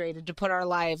dehydrated to put our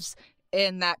lives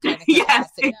in that kind of capacity.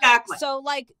 Yes, exactly. So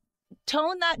like,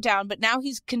 tone that down, but now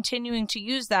he's continuing to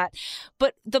use that.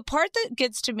 But the part that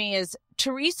gets to me is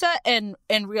Teresa in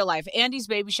real life, Andy's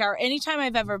baby shower, anytime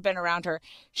I've ever been around her,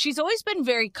 she's always been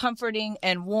very comforting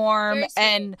and warm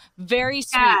and very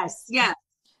sweet. Yes, yes.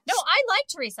 No, I like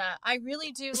Teresa. I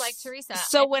really do like Teresa.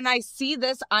 So when I see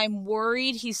this, I'm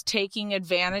worried he's taking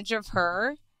advantage of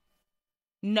her,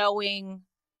 knowing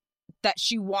that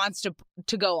she wants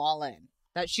to go all in,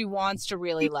 that she wants to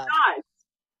really love.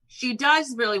 She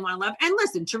does really want to love. And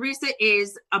listen, Teresa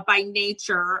is by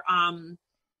nature,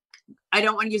 I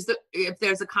don't want to use if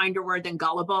there's a kinder word than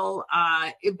gullible,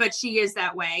 but she is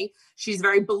that way. She's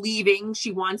very believing.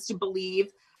 She wants to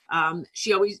believe.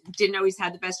 She didn't always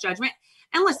have the best judgment.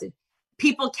 And listen,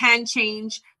 people can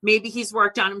change. Maybe he's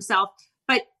worked on himself,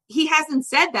 but he hasn't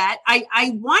said that.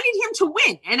 I wanted him to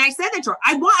win. And I said that to her.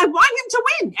 I want him to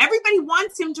win. Everybody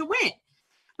wants him to win.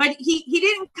 But he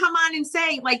didn't come on and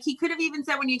say, like, he could have even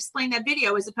said when you explained that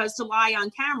video, as opposed to lie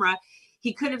on camera,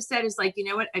 he could have said, is like, you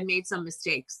know what? I made some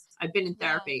mistakes. I've been in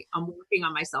therapy. I'm working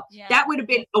on myself. Yeah. That would have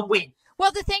been a win.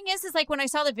 Well, the thing is like when I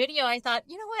saw the video, I thought,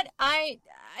 you know what?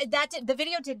 The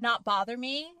video did not bother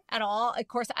me at all. Of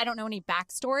course, I don't know any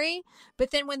backstory. But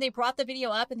then when they brought the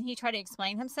video up and he tried to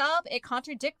explain himself, it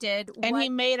contradicted. And he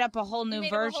made up a whole new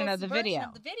version of the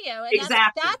video. And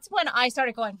exactly. That's when I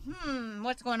started going,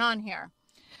 what's going on here?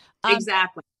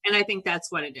 Exactly. And I think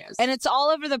that's what it is. And it's all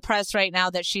over the press right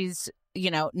now that she's,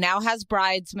 now has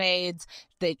bridesmaids,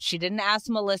 that she didn't ask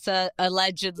Melissa,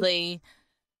 allegedly.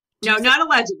 No, not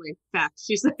allegedly. In fact,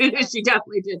 she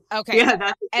definitely did. Okay.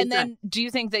 Yeah. And then do you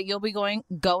think that you'll be going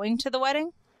to the wedding?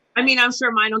 I mean, I'm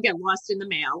sure mine will get lost in the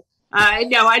mail.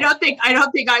 No, I don't think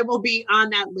I will be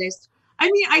on that list. I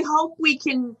mean, I hope we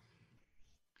can,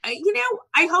 I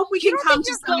hope we can come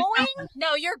to some. Going?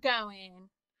 No, you're going.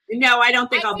 No, I don't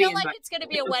think I'll be. I feel like it's going to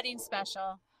be a wedding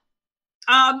special.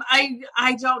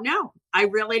 I don't know. I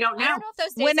really don't know. I don't know if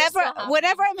those days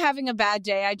whenever I'm having a bad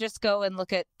day, I just go and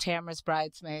look at Tamara's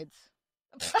bridesmaids.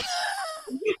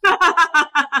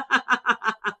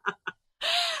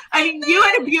 I mean, Tamara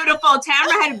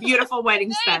had a beautiful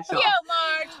wedding special. Thank you,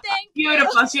 Marge. Thank you.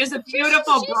 Beautiful. She was a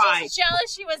beautiful bride. She's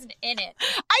jealous she wasn't in it.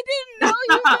 I didn't know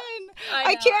you did.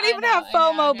 I can't even have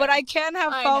FOMO, but I can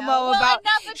have FOMO about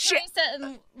enough of Teresa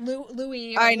and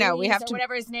Louis. I know we have to.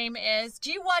 Whatever his name is.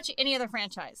 Do you watch any other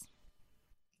franchise?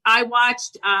 I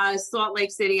watched Salt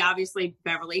Lake City, obviously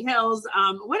Beverly Hills.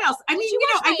 What else? I mean,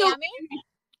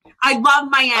 I love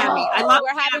Miami. I love.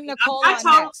 We're having Nicole on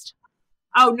next.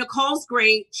 Oh, Nicole's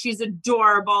great. She's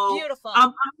adorable. Beautiful.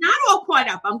 I'm not all caught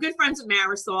up. I'm good friends with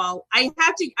Marisol.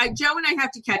 Joe and I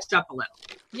have to catch up a little.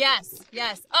 Yes.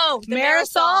 Oh, the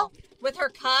Marisol with her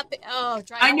cup. Oh,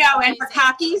 I know, and her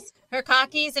cockies. Her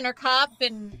cockies and her cup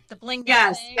and the bling.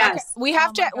 Yes, thing. yes. Okay. We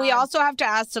have to. We also have to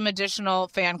ask some additional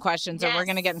fan questions, or we're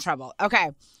going to get in trouble.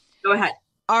 Okay. Go ahead.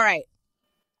 All right.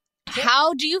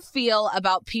 How do you feel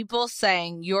about people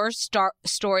saying your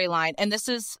storyline? And this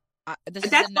is. That's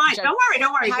fine. Don't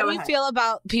worry. How do you feel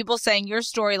about people saying your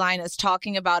storyline is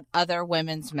talking about other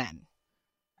women's men?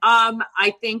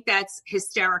 I think that's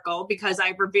hysterical because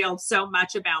I've revealed so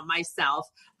much about myself,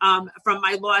 from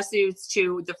my lawsuits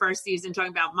to the first season,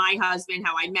 talking about my husband,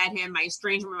 how I met him, my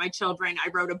estrangement with my children. I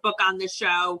wrote a book on the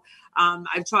show.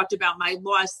 I've talked about my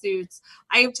lawsuits.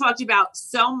 I have talked about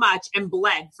so much and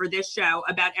bled for this show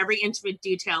about every intimate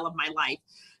detail of my life.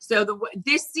 So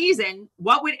this season,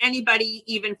 what would anybody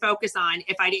even focus on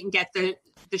if I didn't get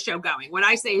the the show going. What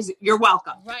I say is, you're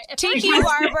welcome. Right. Tiki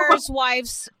Barber's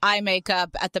wife's eye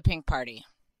makeup at the pink party.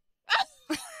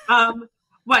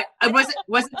 What was it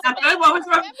not good? What was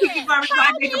wrong with Tiki Barber's eye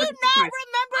How do makeup? you not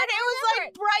remember it? It was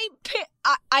like bright pink.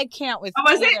 I can't with.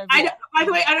 Was it? By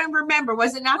the way, I don't remember.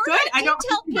 Was it not good? I don't.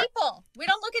 People. We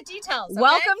don't look at details. Okay?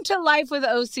 Welcome to Life with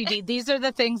OCD. These are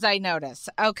the things I notice.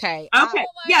 Okay. Okay.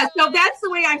 Yeah. So that's the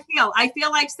way I feel. I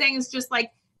feel like saying it's just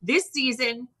like this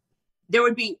season, there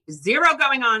would be zero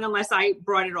going on unless I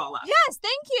brought it all up. Yes.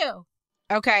 Thank you.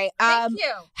 Okay. Thank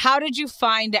you. How did you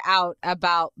find out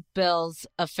about Bill's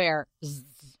affair?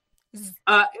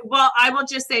 Well, I will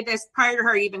just say this: prior to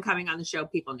her even coming on the show,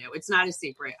 people knew. It's not a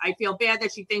secret. I feel bad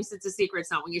that she thinks it's a secret.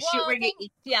 It's not. When you shoot where you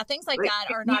eat. Yeah, things like that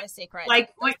are not a secret.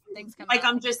 Things come out.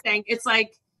 I'm just saying, it's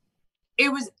like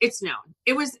it's known.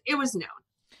 It was known.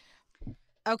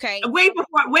 Okay. Way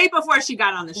before she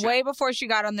got on the show. Way before she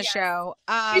got on the show.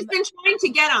 She's been trying to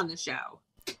get on the show.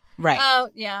 Right. Oh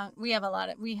yeah, we had a lot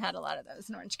of those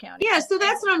in Orange County. Yeah, so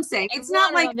that's what I'm saying. It's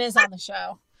not like Liz on the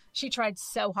show. She tried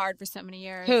so hard for so many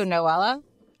years. Who, Noella?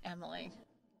 Emily.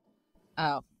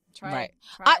 Oh, tried.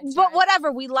 But whatever.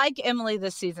 We like Emily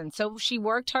this season. So she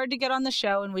worked hard to get on the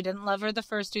show, and we didn't love her the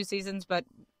first 2 seasons, but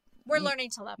we're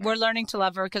learning to love her. We're learning to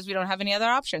love her because we don't have any other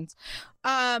options.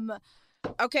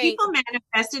 Okay. People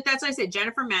manifested. That's what I said.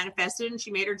 Jennifer manifested, and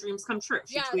she made her dreams come true.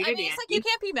 She tweeted it's like you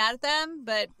can't be mad at them,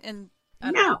 but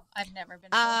I've never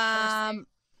been.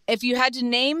 If you had to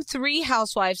name 3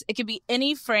 housewives, it could be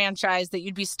any franchise that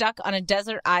you'd be stuck on a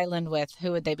desert island with.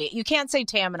 Who would they be? You can't say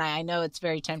Tam and I. I know it's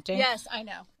very tempting. Yes, I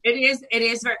know. It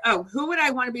is very. Oh, who would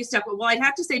I want to be stuck with? Well, I'd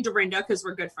have to say Dorinda because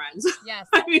we're good friends. Yes.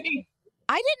 I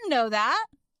didn't know that.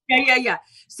 Yeah.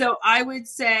 So I would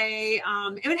say it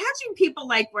would have to be people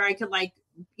like where I could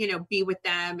be with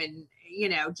them and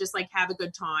just like have a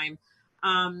good time.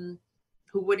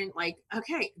 Who wouldn't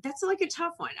okay, that's like a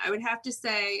tough one. I would have to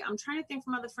say, I'm trying to think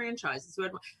from other franchises. I'd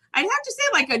have to say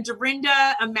like a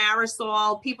Dorinda, a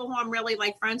Marisol, people who I'm really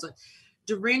friends with.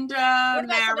 Dorinda,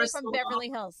 Marisol. From Beverly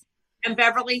Hills. And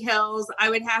Beverly Hills. I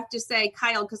would have to say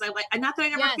Kyle because not that I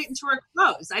never fit into her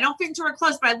clothes. I don't fit into her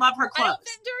clothes, but I love her clothes. I don't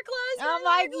fit into her clothes. I'm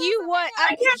like, you what?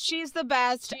 She's the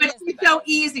best. But she's so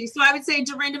easy. So I would say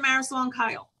Dorinda, Marisol, and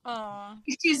Kyle. Aww.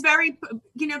 She's very,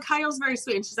 Kyle's very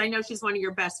sweet. And I know she's one of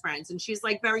your best friends, and she's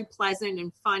very pleasant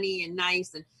and funny and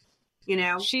nice, and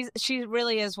she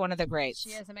really is one of the greats. She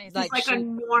is amazing. She's a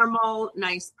normal,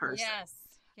 nice person.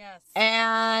 Yes.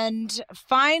 And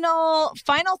final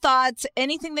thoughts.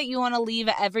 Anything that you want to leave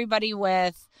everybody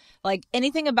with?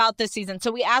 Anything about this season.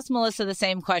 So we asked Melissa the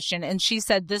same question, and she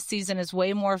said this season is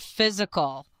way more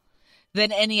physical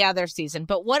than any other season.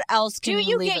 But what else can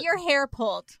you leave? Do you get your hair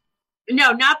pulled?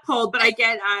 No, not pulled, but I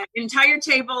get an entire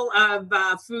table of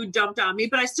food dumped on me,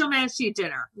 but I still manage to eat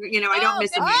dinner. I don't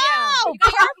miss a meal. Oh,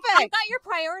 perfect. You got your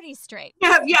priorities straight.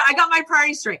 Yeah, I got my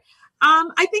priorities straight.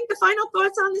 I think the final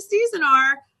thoughts on the season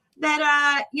are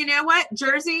that, you know what?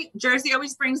 Jersey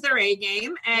always brings their A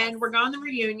game, and we're going to the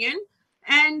reunion.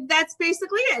 And that's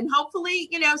basically it. And hopefully,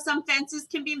 some fences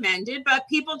can be mended, but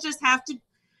people just have to,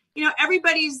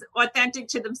 everybody's authentic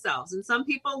to themselves. And some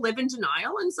people live in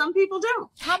denial and some people don't.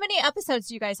 How many episodes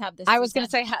do you guys have this I was going to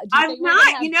say, I'm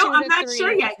not, I'm not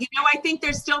sure yet. I think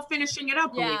they're still finishing it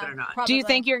up, believe it or not. Probably. Do you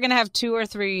think you're going to have 2 or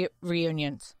 3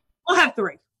 reunions? We'll have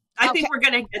 3. I think we're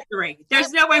going to get 3.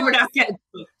 There's no way we're not getting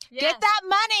 3. Yes. Get that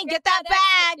money. Get that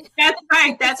bag. That's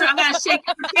right. That's what I'm going to shake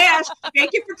it for cash.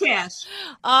 Shake it for cash.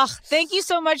 Thank you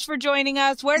so much for joining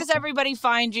us. Where does everybody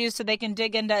find you so they can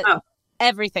dig into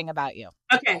everything about you?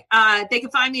 Okay. They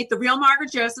can find me at The Real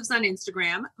Margaret Josephs on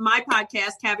Instagram, my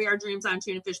podcast, Caviar Dreams on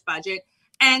Tuna Fish Budget,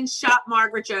 and Shop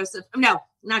Margaret Joseph. No,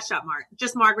 not Shop Margaret,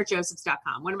 just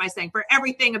margaretjosephs.com. What am I saying? For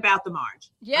everything about the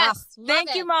Marge. Yes.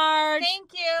 Thank you, Marge.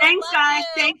 Thank you. Thanks, guys.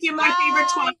 Thank you. My favorite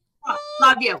twat.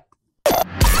 Love you.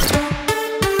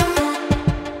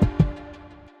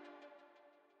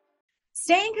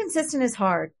 Staying consistent is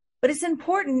hard, but it's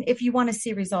important if you want to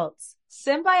see results.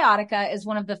 Symbiotica is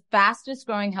one of the fastest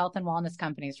growing health and wellness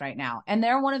companies right now, and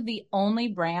they're one of the only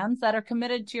brands that are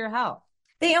committed to your health.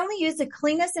 They only use the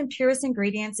cleanest and purest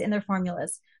ingredients in their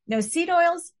formulas. No seed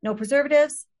oils, no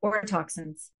preservatives, or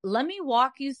toxins. Let me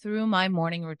walk you through my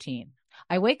morning routine.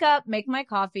 I wake up, make my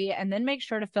coffee, and then make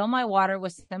sure to fill my water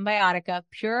with Symbiotica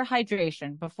Pure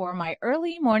Hydration before my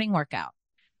early morning workout.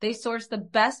 They source the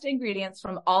best ingredients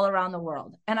from all around the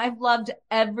world, and I've loved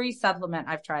every supplement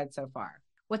I've tried so far.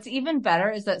 What's even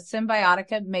better is that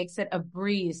Symbiotica makes it a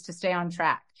breeze to stay on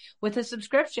track. With a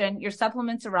subscription, your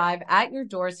supplements arrive at your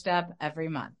doorstep every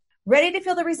month. Ready to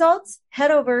feel the results? Head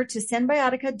over to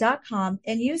Symbiotica.com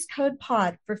and use code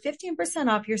POD for 15%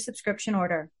 off your subscription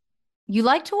order. You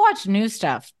like to watch new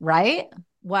stuff, right?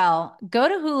 Well, go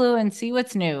to Hulu and see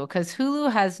what's new, because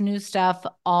Hulu has new stuff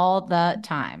all the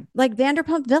time. Like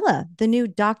Vanderpump Villa, the new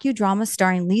docudrama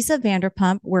starring Lisa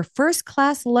Vanderpump, where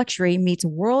first-class luxury meets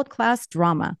world-class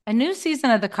drama. A new season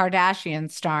of The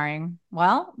Kardashians starring,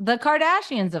 well, the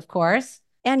Kardashians, of course.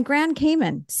 And Grand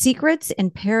Cayman, Secrets in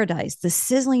Paradise, the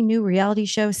sizzling new reality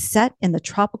show set in the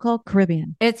tropical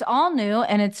Caribbean. It's all new,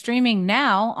 and it's streaming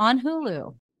now on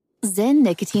Hulu. Zyn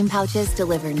nicotine pouches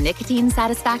deliver nicotine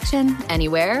satisfaction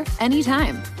anywhere,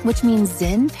 anytime, which means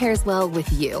Zyn pairs well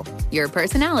with you, your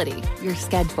personality, your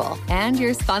schedule, and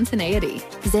your spontaneity.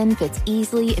 Zyn fits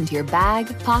easily into your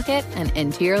bag, pocket, and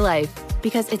into your life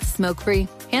because it's smoke-free,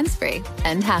 hands-free,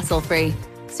 and hassle-free.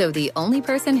 So the only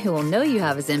person who will know you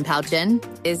have a Zyn pouch in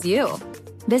is you.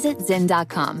 Visit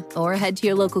Zyn.com or head to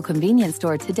your local convenience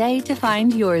store today to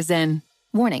find your Zyn.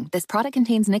 Warning, this product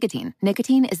contains nicotine.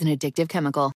 Nicotine is an addictive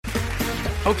chemical.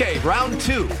 Okay, round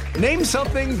 2. Name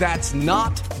something that's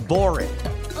not boring.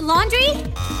 A laundry?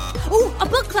 Ooh, a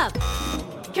book club.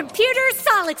 Computer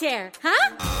solitaire,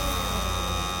 huh?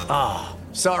 Ah,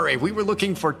 oh, sorry, we were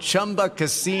looking for Chumba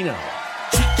Casino.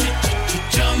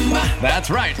 That's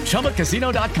right,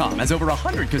 ChumbaCasino.com has over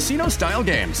 100 casino-style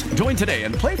games. Join today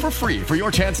and play for free for your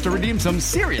chance to redeem some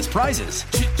serious prizes.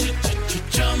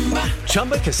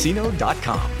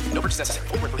 ChumbaCasino.com. No purchase necessary.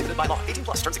 Void where prohibited by law. 18+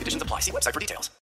 terms and conditions apply. See website for details.